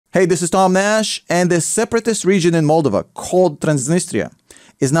Hey, this is Tom Nash, and the separatist region in Moldova called Transnistria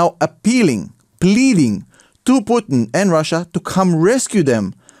is now pleading to Putin and Russia to come rescue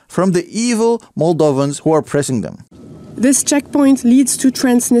them from the evil Moldovans who are pressing them. This checkpoint leads to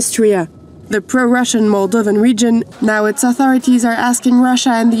Transnistria, the pro-Russian Moldovan region. Now its authorities are asking Russia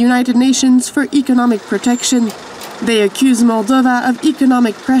and the United Nations for economic protection. They accuse Moldova of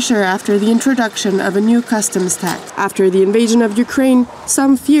economic pressure after the introduction of a new customs tax. After the invasion of Ukraine,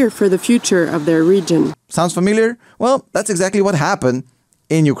 some fear for the future of their region. Sounds familiar? Well, that's exactly what happened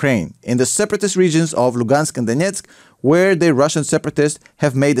in Ukraine, in the separatist regions of Lugansk and Donetsk, where the Russian separatists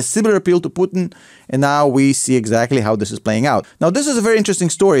have made a similar appeal to Putin, and now we see exactly how this is playing out. Now, this is a very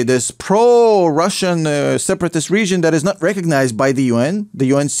interesting story. This pro-Russian separatist region that is not recognized by the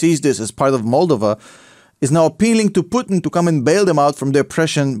UN sees this as part of Moldova, is now appealing to Putin to come and bail them out from the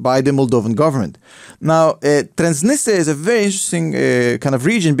oppression by the Moldovan government. Now, Transnistria is a very interesting kind of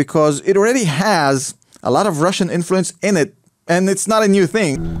region because it already has a lot of Russian influence in it, and it's not a new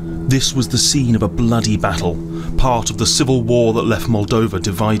thing. This was the scene of a bloody battle, part of the civil war that left Moldova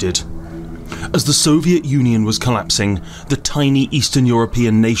divided. As the Soviet Union was collapsing, the tiny Eastern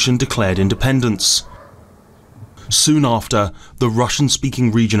European nation declared independence. Soon after, the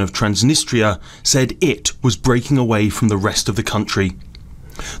Russian-speaking region of Transnistria said it was breaking away from the rest of the country.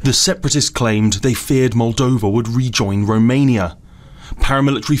 The separatists claimed they feared Moldova would rejoin Romania.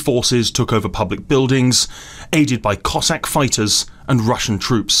 Paramilitary forces took over public buildings, aided by Cossack fighters and Russian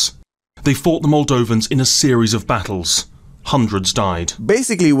troops. They fought the Moldovans in a series of battles. Hundreds died.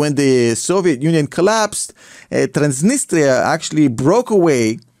 Basically, when the Soviet Union collapsed, Transnistria actually broke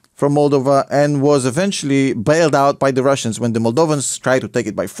away from Moldova and was eventually bailed out by the Russians. When the Moldovans tried to take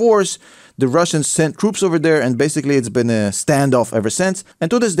it by force, the Russians sent troops over there, and basically it's been a standoff ever since.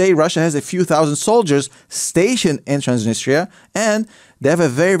 And to this day, Russia has a few thousand soldiers stationed in Transnistria, and they have a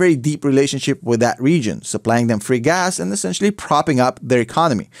very, very deep relationship with that region, supplying them free gas and essentially propping up their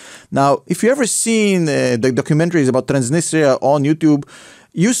economy. Now, if you ever seen the documentaries about Transnistria on YouTube,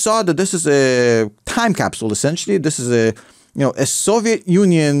 you saw that this is a time capsule, essentially. This is a Soviet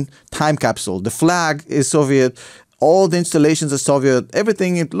Union time capsule. The flag is Soviet, all the installations are Soviet,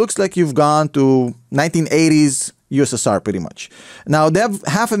 everything. It looks like you've gone to 1980s USSR pretty much. Now, they have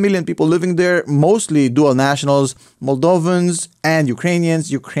 500,000 people living there, mostly dual nationals, Moldovans and Ukrainians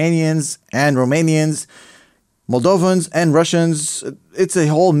and Romanians, Moldovans and Russians. It's a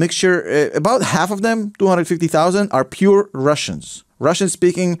whole mixture. About half of them, 250,000, are pure Russians.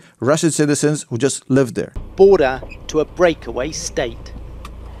 Russian-speaking Russian citizens who just live there. Border to a breakaway state.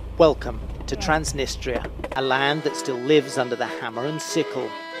 Welcome to Transnistria, a land that still lives under the hammer and sickle.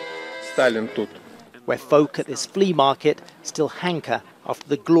 Stalin тут. Where folk at this flea market still hanker after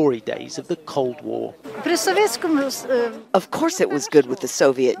the glory days of the Cold War. Of course it was good with the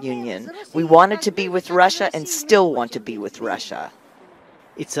Soviet Union. We wanted to be with Russia and still want to be with Russia.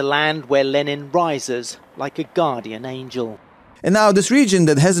 It's a land where Lenin rises like a guardian angel. And now this region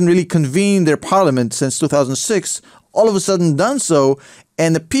that hasn't really convened their parliament since 2006, all of a sudden done so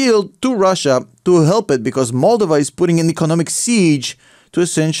and appealed to Russia to help it because Moldova is putting an economic siege to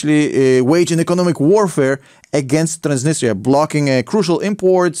essentially wage an economic warfare against Transnistria, blocking crucial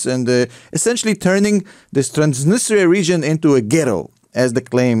imports and essentially turning this Transnistria region into a ghetto, as the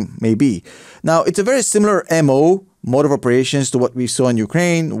claim may be. Now, it's a very similar mode of operations to what we saw in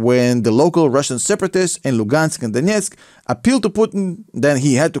Ukraine when the local Russian separatists in Lugansk and Donetsk appealed to Putin, then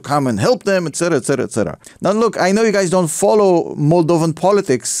he had to come and help them, etc., etc., etc. Now look, I know you guys don't follow Moldovan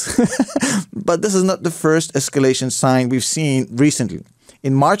politics, but this is not the first escalation sign we've seen recently.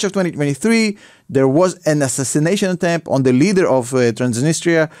 In March of 2023, there was an assassination attempt on the leader of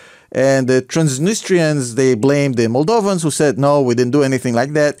Transnistria, and the Transnistrians, they blamed the Moldovans who said, no, we didn't do anything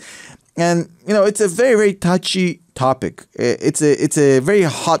like that. And, it's a very, very touchy topic. It's a very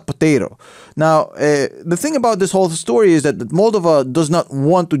hot potato. Now, the thing about this whole story is that Moldova does not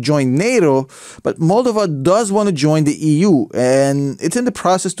want to join NATO, but Moldova does want to join the EU, and it's in the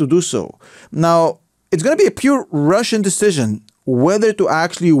process to do so. Now, it's going to be a pure Russian decision whether to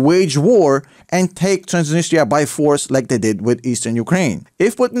actually wage war and take Transnistria by force like they did with Eastern Ukraine.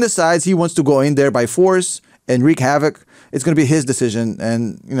 If Putin decides he wants to go in there by force and wreak havoc, it's going to be his decision.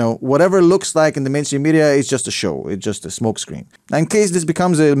 And, whatever looks like in the mainstream media is just a show. It's just a smokescreen. Now, in case this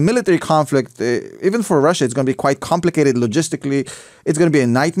becomes a military conflict, even for Russia, it's going to be quite complicated logistically. It's going to be a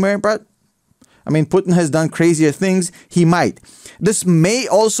nightmare, but Putin has done crazier things. He might. This may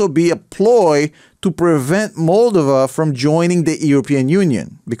also be a ploy to prevent Moldova from joining the European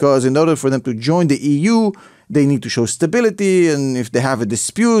Union, because in order for them to join the EU, They need to show stability, and if they have a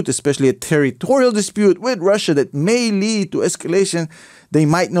dispute, especially a territorial dispute with Russia that may lead to escalation, they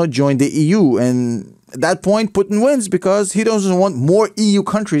might not join the EU. And at that point, Putin wins because he doesn't want more EU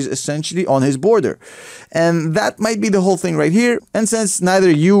countries essentially on his border. And that might be the whole thing right here. And since neither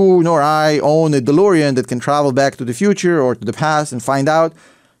you nor I own a DeLorean that can travel back to the future or to the past and find out,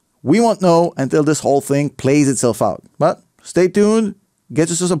 we won't know until this whole thing plays itself out. But stay tuned, get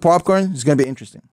yourself some popcorn, it's going to be interesting.